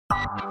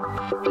Hi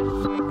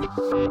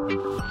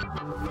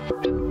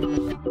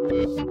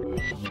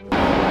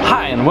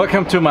and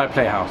welcome to my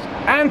playhouse.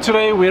 And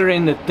today we're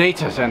in the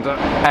data center.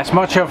 As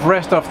much of the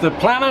rest of the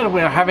planet,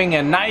 we're having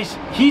a nice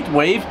heat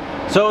wave.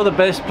 So the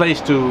best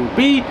place to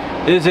be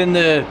is in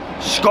the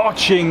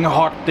scorching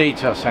hot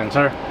data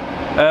center.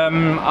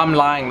 I'm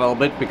lying a little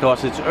bit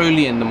because it's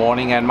early in the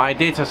morning and my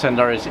data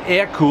center is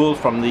air cooled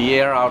from the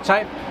air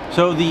outside.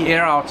 So the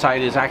air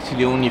outside is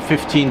actually only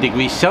 15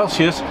 degrees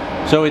Celsius.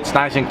 So it's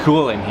nice and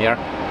cool in here.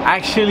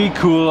 Actually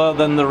cooler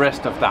than the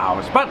rest of the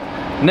house, but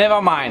never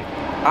mind.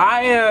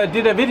 I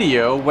did a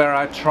video where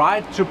I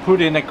tried to put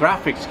in a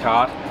graphics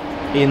card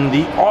in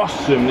the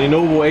awesome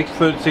Lenovo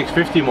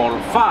x3650 Model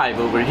 5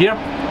 over here,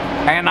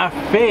 and I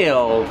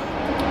failed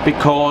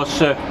because,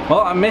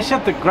 well, I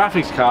measured the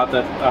graphics card,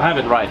 that I have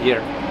it right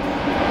here,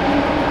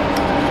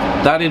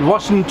 that it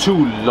wasn't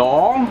too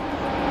long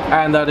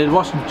and that it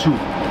wasn't too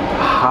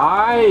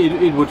high.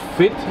 It would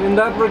fit in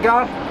that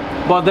regard,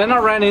 but then I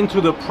ran into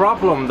the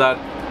problem that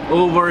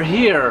over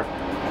here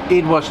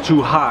it was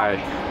too high.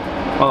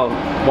 Oh,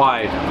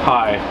 wide,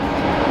 high,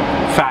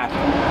 fat.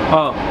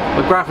 Oh,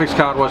 the graphics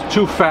card was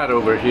too fat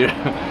over here.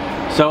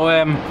 So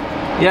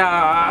yeah,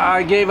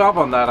 I gave up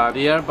on that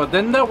idea. But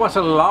then there was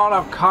a lot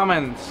of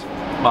comments.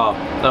 Well,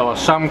 there were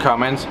some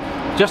comments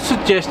just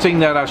suggesting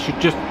that I should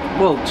just,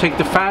 well, take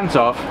the fans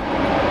off.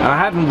 And I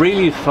hadn't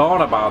really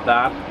thought about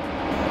that.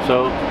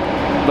 So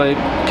they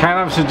kind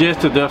of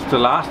suggested just the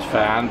last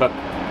fan, but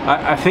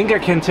I think I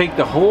can take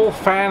the whole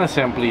fan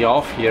assembly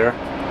off here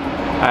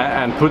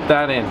and put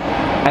that in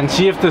and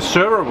see if the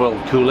server will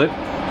cool it.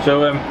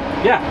 So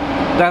yeah,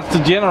 that's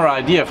the general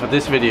idea for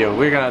this video.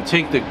 We're gonna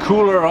take the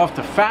cooler off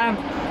the fan,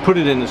 put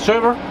it in the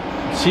server,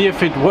 see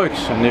if it works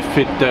and if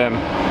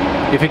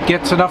it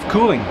gets enough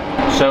cooling.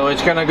 So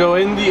it's gonna go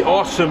in the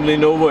awesome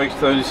Lenovo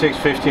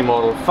x3650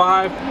 Model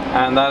 5,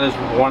 and that is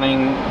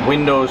running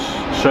Windows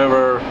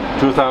Server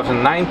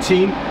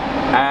 2019.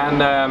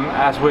 And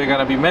as we're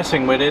gonna be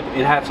messing with it,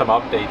 it had some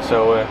updates,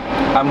 so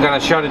I'm gonna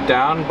shut it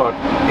down, but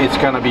it's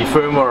gonna be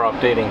firmware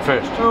updating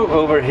first. So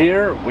over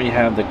here we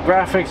have the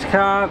graphics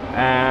card,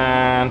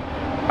 and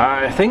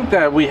I think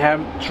that we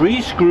have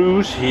 3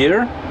 screws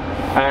here,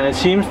 and it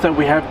seems that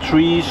we have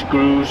 3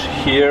 screws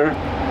here,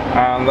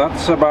 and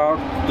that's about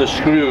the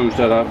screws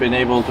that I've been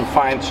able to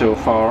find so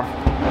far.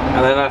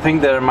 And then I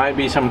think there might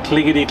be some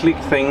clickety-click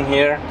thing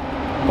here,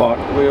 but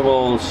we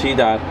will see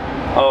that.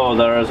 Oh,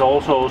 there is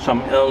also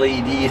some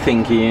LED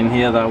thingy in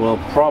here that we're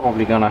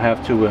probably gonna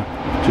have to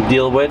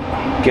deal with,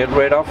 get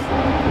rid of.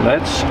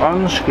 Let's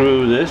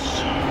unscrew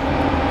this.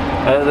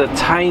 The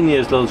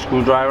tiniest little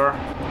screwdriver.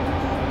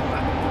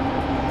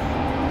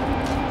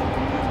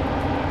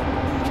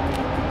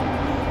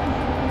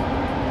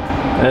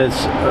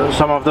 It's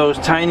some of those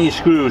tiny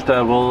screws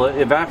that will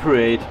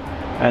evaporate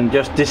and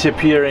just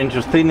disappear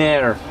into thin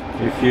air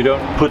if you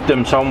don't put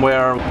them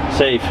somewhere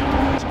safe.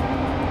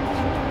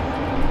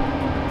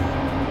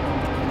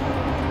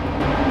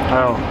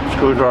 Oh,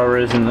 screwdriver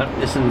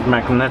isn't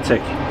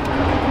magnetic.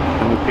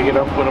 Can we pick it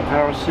up with a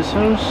pair of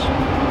scissors?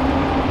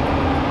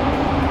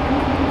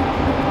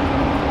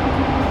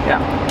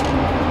 Yeah.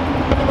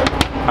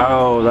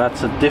 Oh,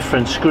 that's a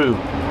different screw.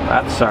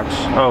 That sucks.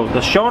 Oh,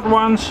 the short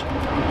ones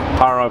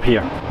are up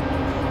here.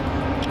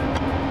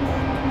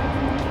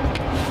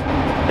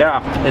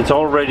 Yeah, it's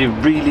already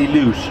really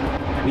loose.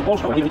 We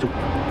also need to.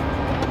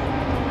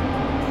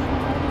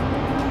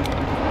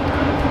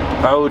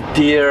 Oh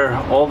dear,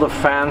 all the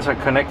fans are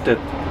connected.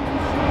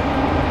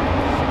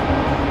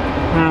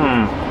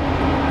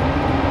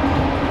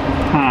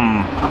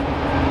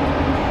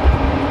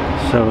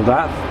 So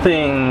that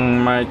thing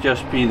might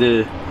just be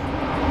the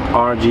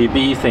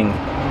RGB thing.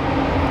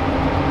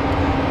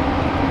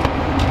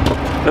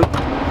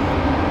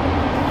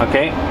 Oh.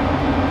 Okay.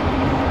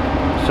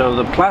 So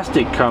the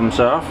plastic comes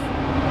off,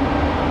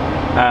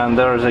 and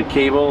there's a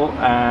cable,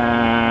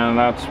 and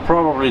that's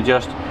probably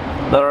just,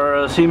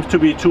 there seems to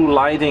be 2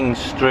 lighting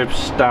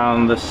strips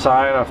down the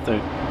side of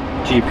the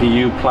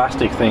GPU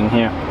plastic thing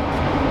here.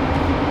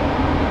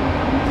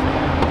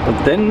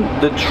 But then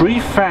the 3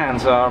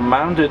 fans are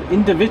mounted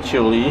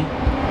individually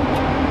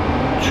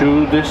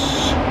to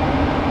this.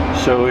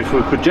 So if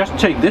we could just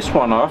take this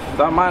one off,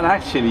 that might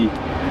actually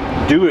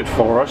do it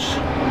for us.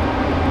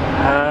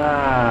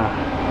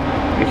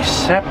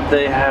 Except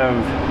they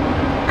have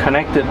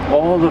connected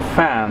all the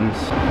fans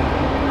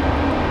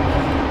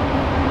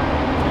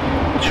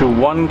to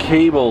 1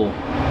 cable,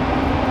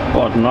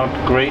 but not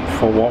great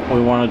for what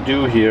we want to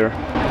do here.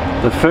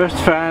 The first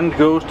fan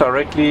goes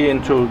directly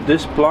into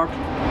this block,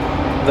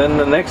 then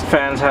the next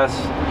fan has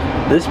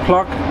this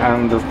plug,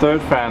 and the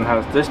third fan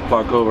has this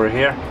plug over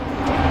here.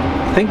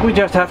 I think we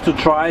just have to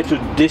try to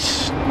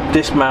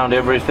dismount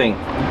everything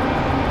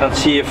and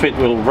see if it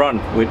will run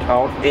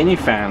without any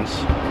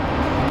fans.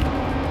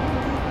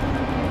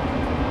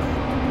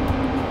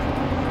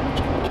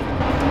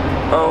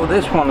 Oh,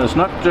 this one is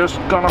not just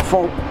gonna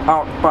fall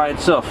out by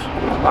itself.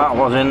 That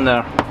was in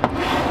there.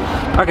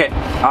 Okay,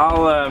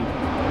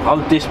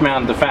 I'll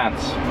dismount the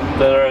fans.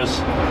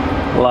 There's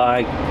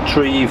like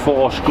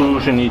 3-4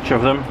 screws in each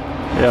of them.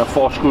 Yeah,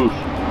 4 screws.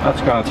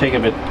 That's gonna take a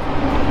bit.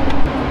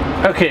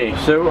 Okay,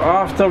 so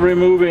after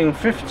removing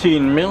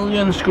 15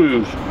 million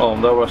screws, well,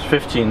 there was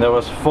 15, there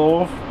was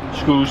 4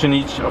 screws in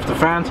each of the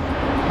fans,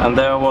 and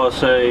there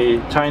was a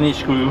tiny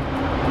screw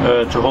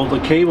to hold the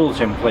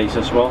cables in place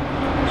as well.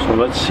 So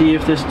let's see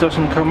if this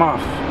doesn't come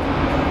off.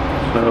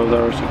 So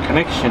there's a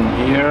connection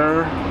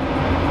here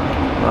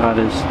that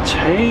is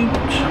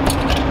taped.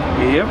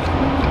 Yep.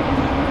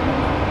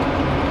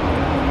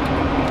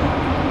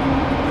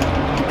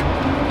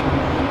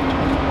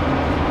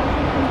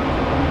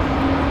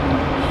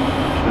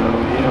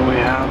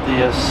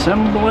 The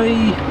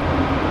assembly.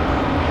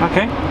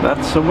 Okay,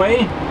 that's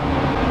away.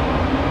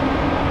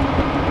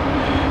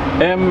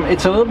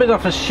 It's a little bit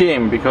of a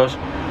shame because,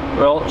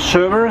 well,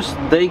 servers,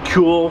 they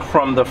cool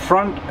from the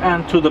front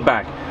and to the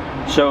back.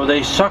 So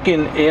they suck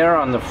in air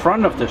on the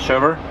front of the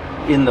server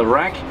in the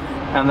rack,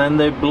 and then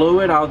they blow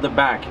it out the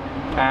back.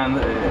 And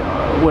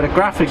with a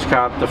graphics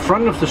card, the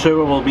front of the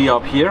server will be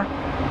up here,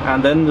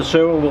 and then the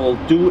server will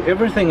do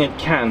everything it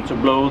can to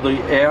blow the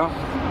air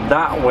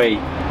that way.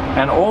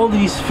 And all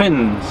these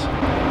fins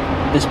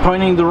is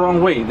pointing the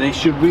wrong way. They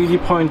should really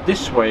point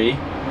this way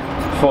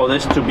for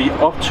this to be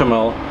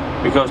optimal,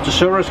 because the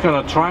server is going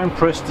to try and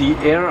press the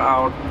air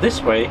out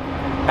this way,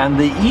 and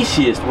the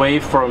easiest way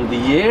from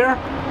the air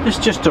is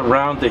just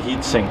around the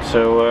heatsink.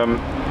 So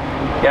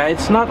yeah,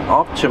 it's not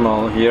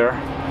optimal here,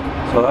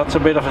 so that's a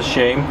bit of a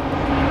shame,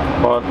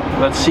 but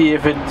let's see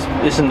if it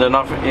isn't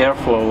enough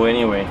airflow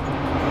anyway.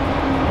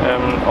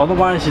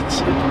 Otherwise it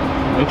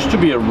looks to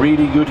be a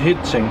really good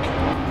heatsink.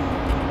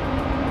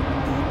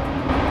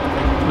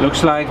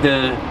 Looks like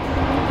the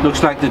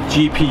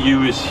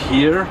GPU is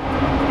here.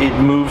 It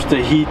moves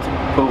the heat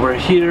over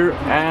here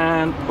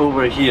and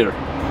over here.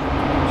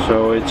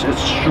 So it's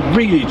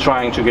really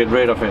trying to get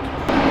rid of it.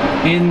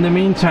 In the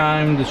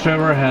meantime, the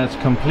server has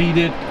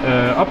completed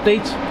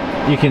updates.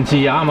 You can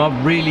see I'm up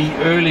really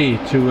early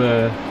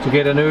to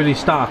get an early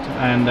start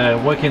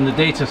and work in the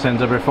data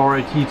center before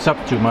it heats up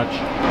too much.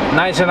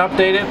 Nice and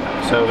updated.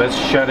 So let's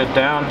shut it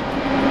down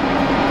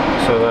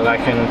so that I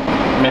can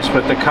mess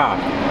with the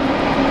card.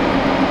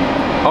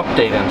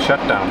 Update and shut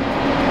down.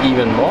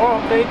 Even more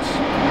updates.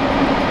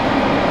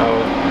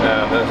 Oh,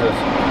 this is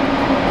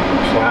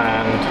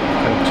planned.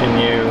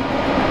 Continue.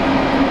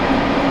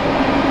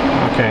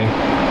 Okay.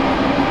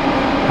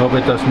 Hope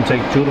it doesn't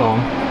take too long.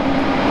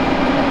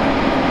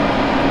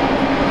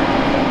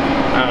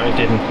 No, it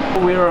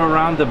didn't. We're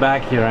around the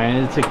back here,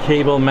 and it's a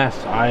cable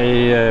mess.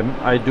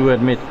 I do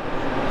admit.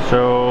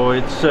 So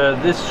it's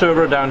this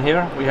server down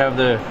here. We have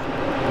the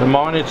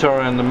monitor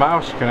and the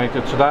mouse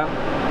connected to that.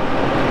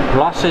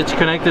 Plus it's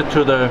connected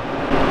to the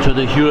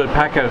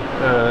Hewlett-Packard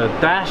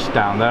dash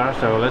down there,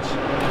 so let's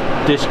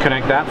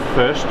disconnect that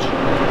first.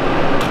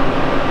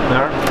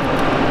 There,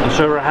 the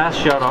server has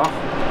shut off,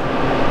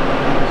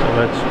 so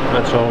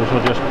let's also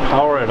just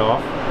power it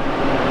off.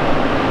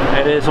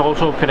 It is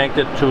also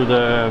connected to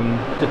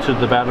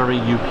the battery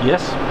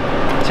UPS.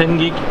 10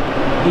 gig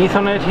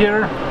Ethernet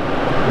here,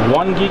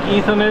 1 gig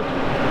Ethernet.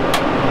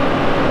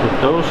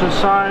 Put those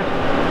aside.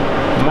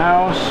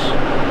 Mouse.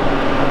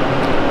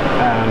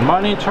 And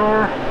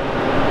monitor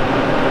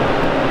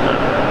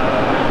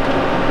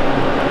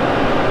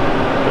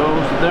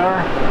goes there,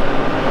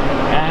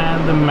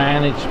 and the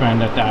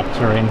management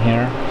adapter in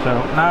here.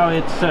 So now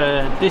it's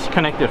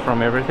disconnected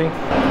from everything,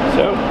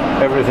 so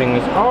everything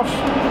is off.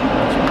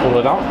 Let's pull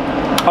it out.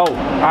 Oh,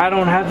 I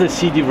don't have the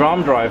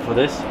CD-ROM drive for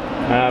this.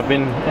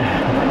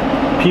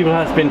 People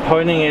have been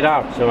pointing it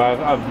out, so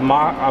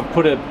I've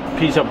put a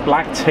piece of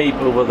black tape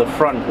over the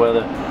front where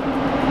the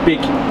big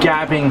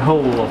gapping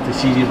hole of the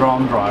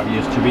CD-ROM drive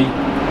used to be.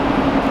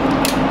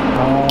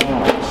 Oh,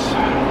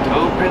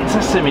 open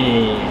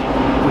sesame.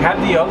 We had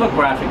the other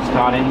graphics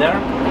card in there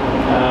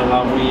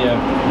that we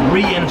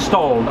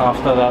reinstalled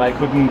after that I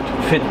couldn't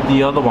fit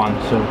the other one.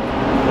 So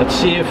let's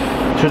see if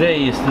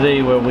today is the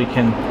day where we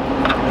can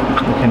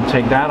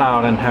take that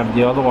out and have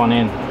the other one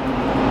in.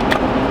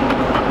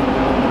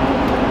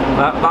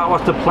 That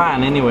was the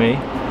plan anyway.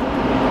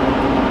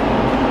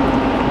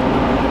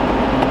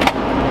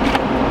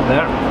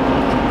 There.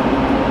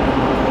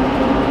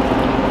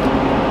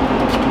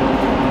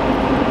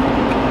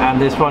 And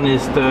this one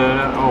is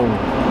the, oh,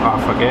 I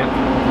forget.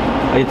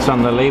 It's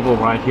on the label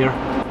right here.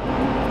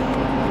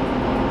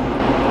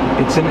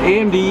 It's an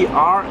AMD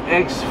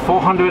RX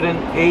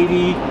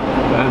 480.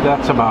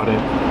 That's about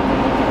it.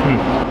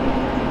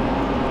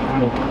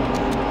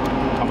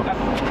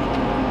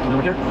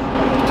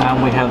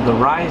 And we have the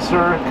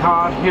riser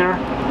card here.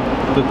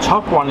 The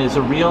top one is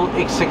a real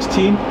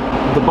X16.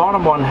 The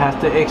bottom one has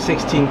the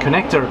X16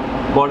 connector,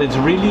 but it's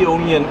really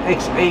only an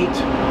X8.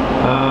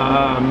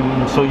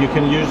 So you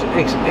can use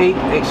X8,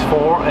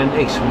 X4 and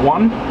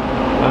X1,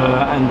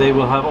 and they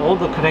will have all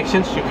the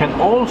connections. You can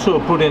also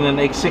put in an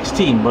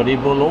X16, but it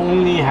will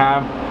only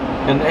have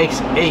an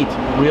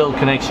X8 real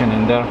connection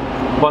in there.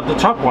 But the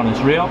top one is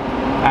real,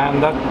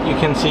 and that you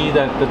can see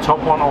that the top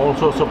one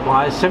also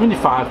supplies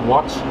 75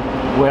 watts,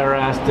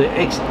 whereas the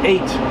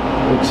X8,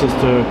 which is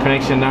the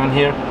connection down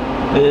here,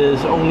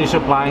 is only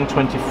supplying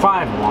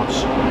 25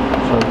 watts.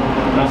 So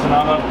that's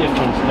another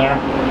difference there.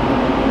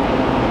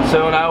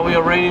 So now we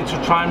are ready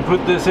to try and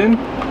put this in.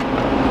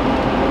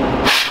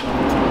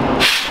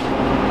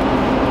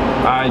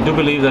 I do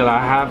believe that I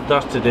have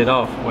dusted it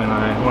off when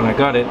I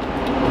got it.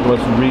 It was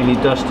really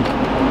dusty.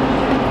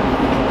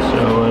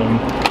 So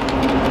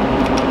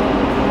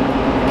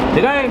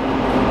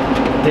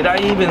did I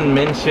even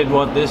mention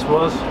what this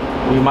was?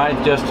 We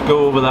might just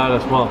go over that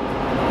as well.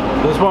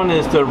 This one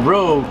is the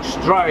Rogue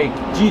Strike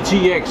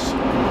GTX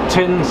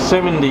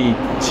 1070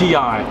 Ti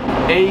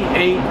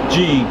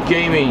A8G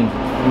gaming,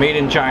 made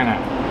in China.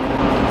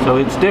 So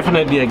it's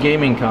definitely a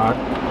gaming card,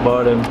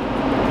 but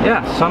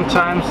yeah,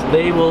 sometimes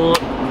they will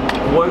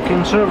work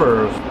in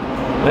servers.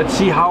 Let's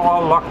see how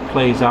our luck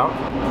plays out.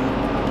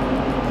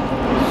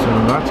 So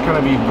that's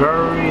gonna be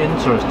very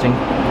interesting.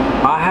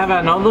 I have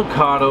another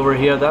card over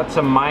here, that's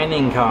a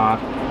mining card.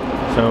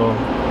 So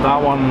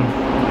that one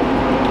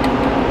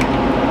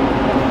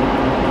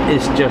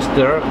is just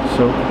there.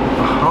 So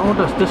how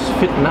does this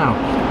fit now?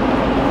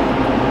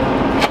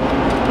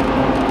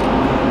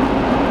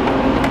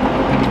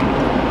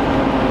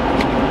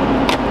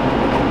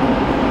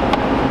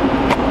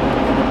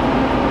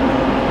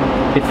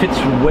 It fits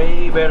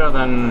way better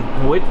than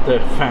with the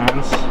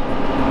fans,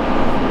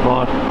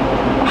 but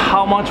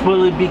how much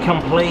will it be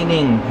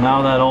complaining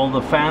now that all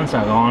the fans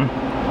are gone?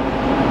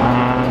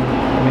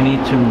 And we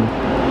need to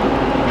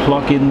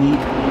plug in the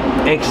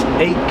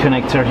X8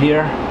 connector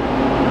here.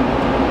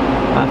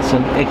 That's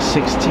an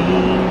X16,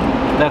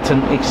 that's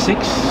an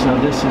X6, so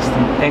this is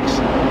the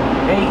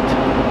X8.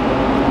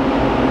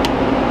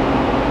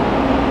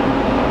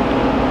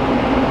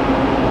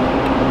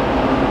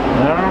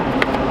 There.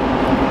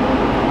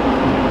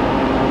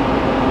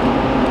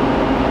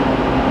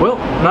 Well,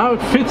 now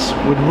it fits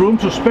with room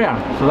to spare,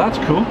 so that's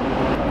cool.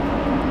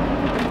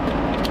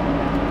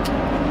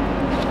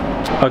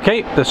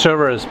 Okay, the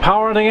server is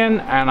powered again,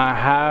 and I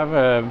have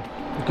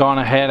gone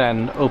ahead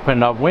and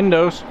opened up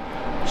Windows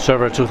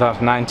Server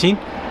 2019,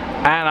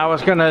 and I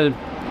was gonna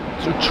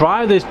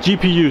try this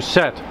GPU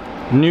set.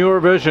 Newer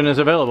version is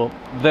available.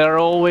 There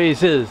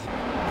always is.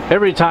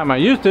 Every time I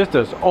use this,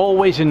 there's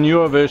always a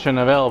newer version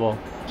available,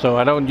 so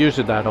I don't use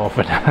it that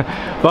often.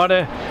 But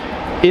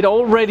it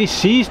already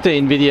sees the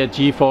Nvidia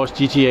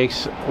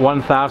GTX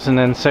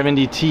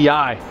 1070 Ti.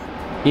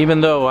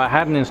 Even though I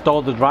hadn't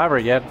installed the driver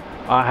yet,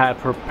 I had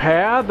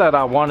prepared that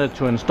I wanted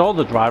to install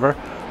the driver,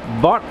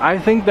 but I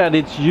think that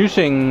it's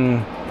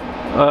using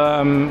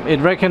it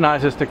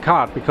recognizes the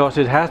card because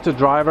it has the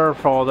driver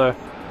for the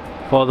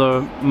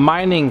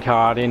mining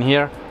card in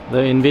here, the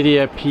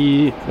Nvidia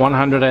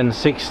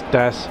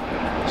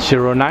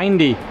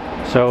P106-090.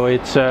 So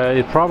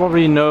it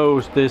probably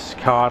knows this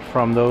card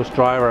from those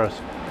drivers.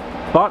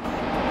 But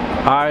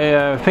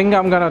I think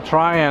I'm gonna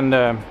try and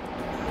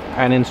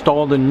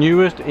install the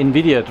newest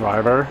Nvidia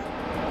driver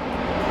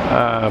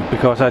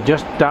because I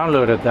just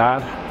downloaded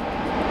that.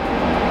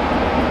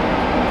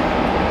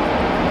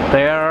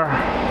 There.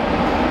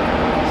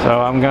 So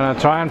I'm gonna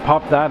try and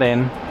pop that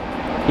in,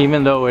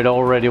 even though it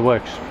already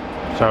works.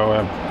 So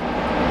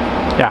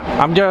yeah,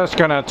 I'm just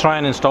gonna try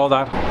and install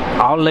that.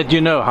 I'll let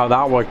you know how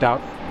that worked out.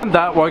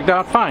 That worked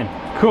out fine.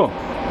 Cool.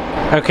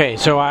 Okay,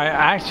 so I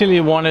actually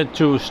wanted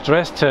to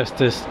stress test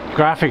this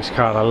graphics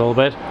card a little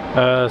bit.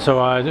 So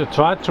I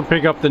tried to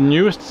pick up the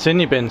newest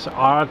Cinebench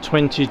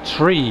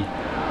R23,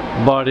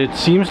 but it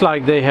seems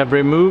like they have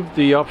removed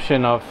the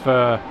option of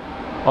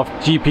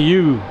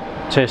GPU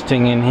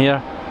testing in here.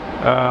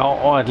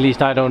 Or at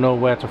least I don't know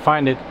where to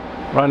find it.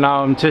 Right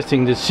now I'm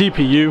testing the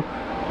CPU.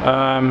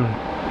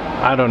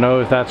 I don't know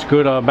if that's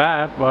good or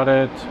bad, but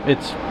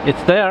it's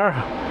there.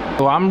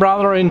 So I'm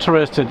rather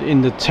interested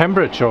in the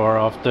temperature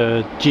of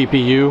the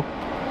GPU,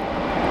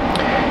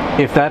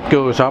 if that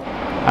goes up.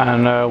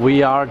 And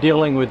we are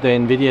dealing with the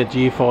Nvidia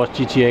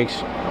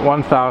GTX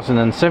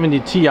 1070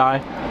 Ti.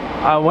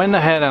 I went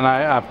ahead and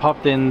I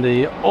popped in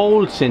the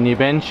old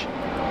Cinebench,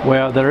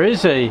 where there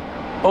is a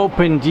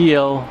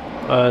OpenGL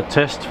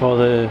test for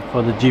the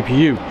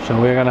GPU. So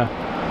we're gonna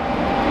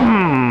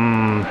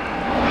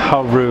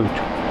how rude.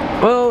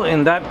 Well,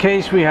 in that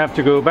case we have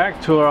to go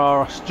back to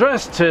our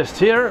stress test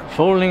here,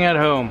 folding at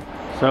home.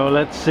 So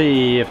let's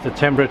see if the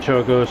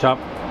temperature goes up,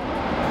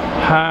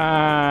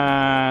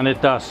 and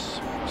it does.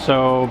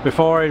 So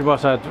before it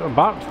was at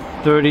about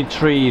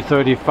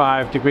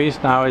 33-35 degrees,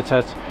 now it's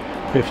at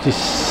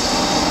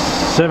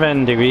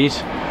 57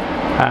 degrees,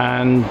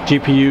 and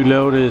GPU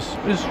load is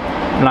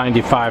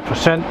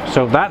 95%,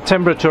 so that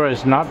temperature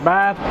is not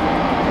bad.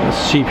 The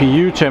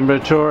CPU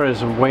temperature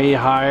is way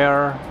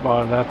higher,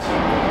 but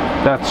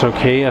that's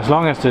okay as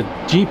long as the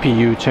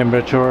GPU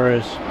temperature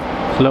is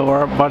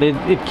lower, but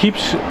it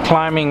keeps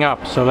climbing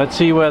up. So let's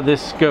see where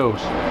this goes,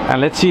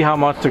 and let's see how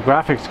much the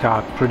graphics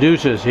card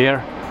produces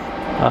here.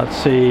 Let's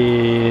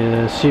see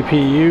the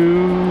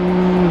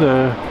CPU,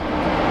 the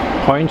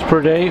points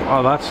per day.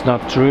 Oh, that's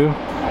not true,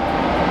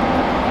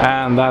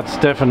 and that's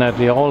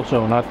definitely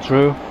also not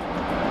true.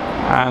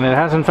 And it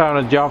hasn't found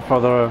a job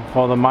for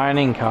the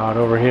mining card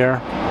over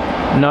here.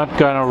 Not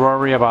gonna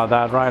worry about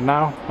that right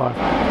now, but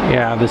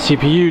yeah, the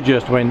CPU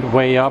just went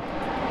way up.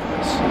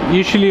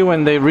 Usually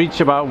when they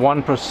reach about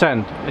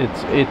 1%,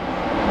 it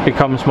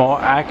becomes more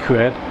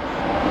accurate.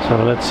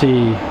 So let's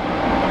see.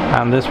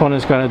 And this one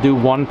is going to do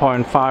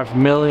 1.5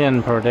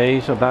 million per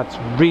day, so that's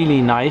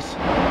really nice.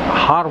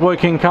 Hard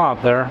working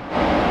card there.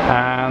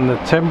 And the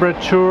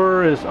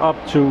temperature is up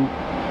to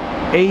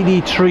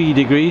 83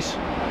 degrees.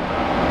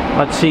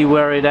 Let's see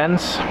where it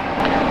ends.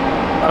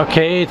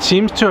 Okay, it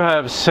seems to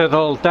have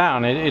settled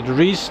down. It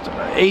reached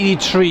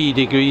 83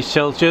 degrees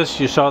Celsius,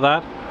 you saw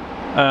that.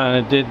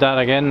 And it did that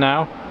again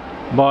now.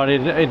 But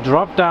it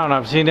dropped down.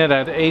 I've seen it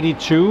at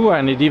 82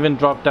 and it even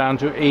dropped down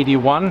to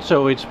 81,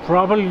 so it's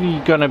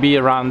probably gonna be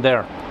around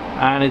there.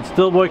 And it's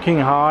still working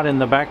hard in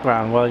the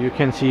background. Well, you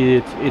can see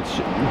it's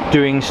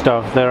doing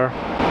stuff there.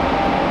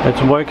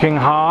 It's working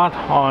hard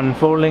on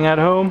folding at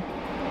home.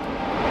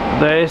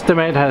 The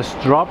estimate has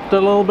dropped a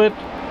little bit,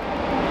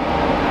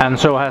 and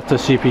so has the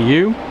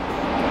CPU,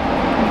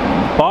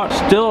 but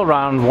still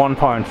around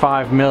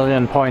 1.5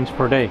 million points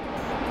per day.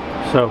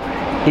 So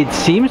it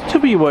seems to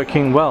be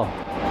working well.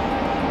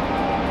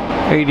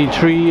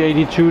 83,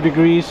 82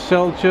 degrees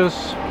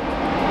Celsius.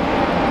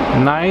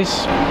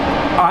 Nice.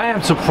 I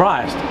am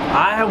surprised.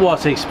 I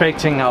was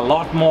expecting a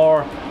lot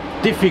more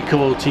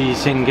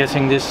difficulties in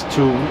getting this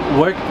to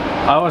work.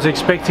 I was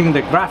expecting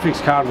the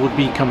graphics card would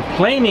be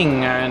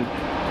complaining and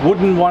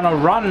wouldn't want to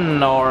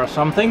run or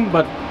something,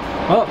 but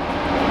well,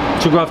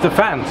 took off the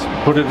fans,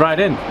 put it right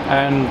in,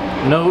 and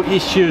no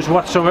issues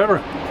whatsoever.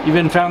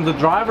 Even found the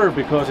driver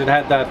because it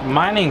had that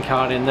mining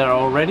card in there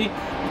already,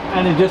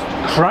 and it just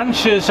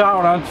crunches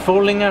out on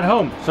folding at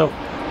home. So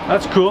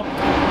that's cool.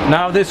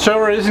 Now this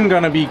server isn't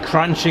going to be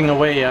crunching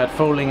away at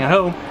folding at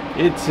home.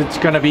 It's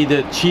going to be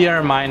the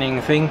Chia mining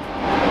thing,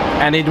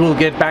 and it will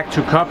get back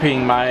to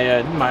copying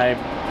my my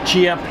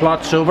Chia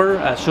plots over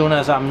as soon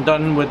as I'm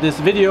done with this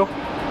video.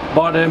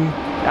 But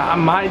I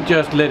might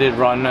just let it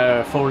run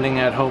folding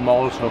at home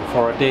also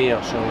for a day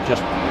or so,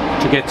 just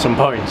to get some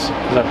points.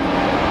 So,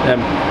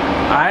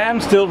 I am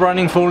still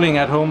running folding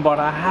at home, but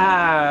I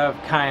have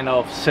kind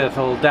of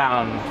settled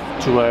down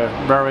to a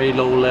very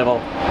low level.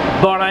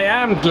 But I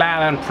am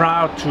glad and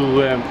proud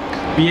to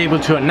be able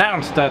to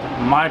announce that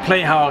my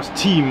PlayHouse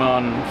team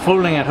on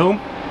folding at home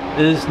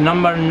is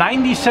number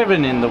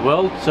 97 in the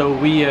world. So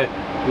we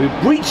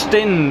reached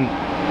in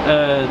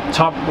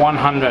top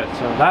 100,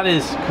 so that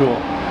is cool.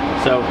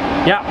 So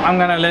yeah, I'm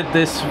gonna let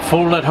this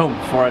fold at home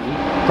for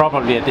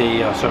probably a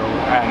day or so,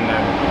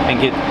 and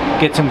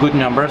get some good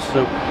numbers.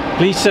 So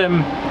please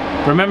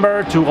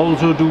remember to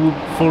also do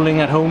folding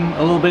at home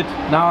a little bit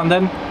now and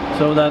then,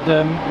 so that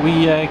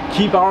we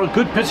keep our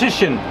good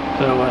position.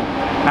 So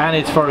and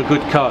it's for a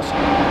good cause.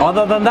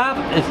 Other than that,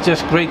 it's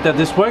just great that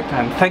this worked,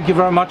 and thank you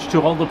very much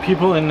to all the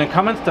people in the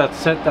comments that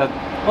said that,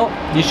 oh,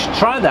 you should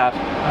try that,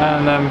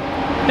 and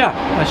yeah,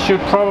 I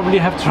should probably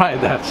have tried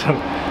that. So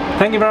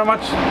thank you very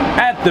much.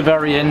 At the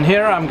very end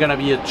here, I'm gonna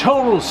be a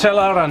total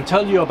sellout and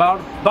tell you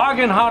about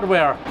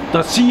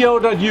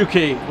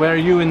bargainhardware.co.uk, where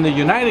you in the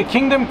United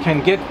Kingdom can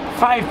get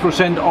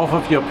 5% off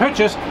of your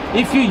purchase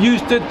if you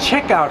use the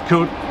checkout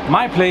code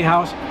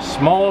MyPlayHouse,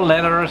 small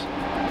letters,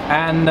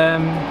 and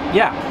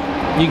yeah,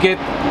 you get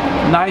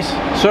nice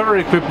server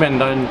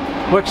equipment and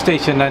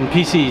workstation and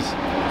PCs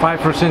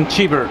 5%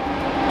 cheaper,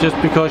 just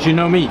because you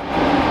know me.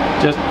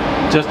 Just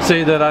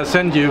say that I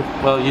send you.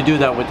 Well, you do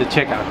that with the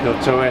checkout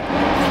code. So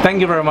thank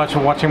you very much for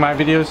watching my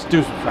videos.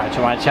 Do subscribe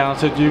to my channel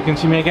so you can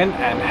see me again,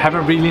 and have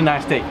a really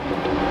nice day.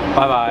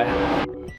 Bye bye.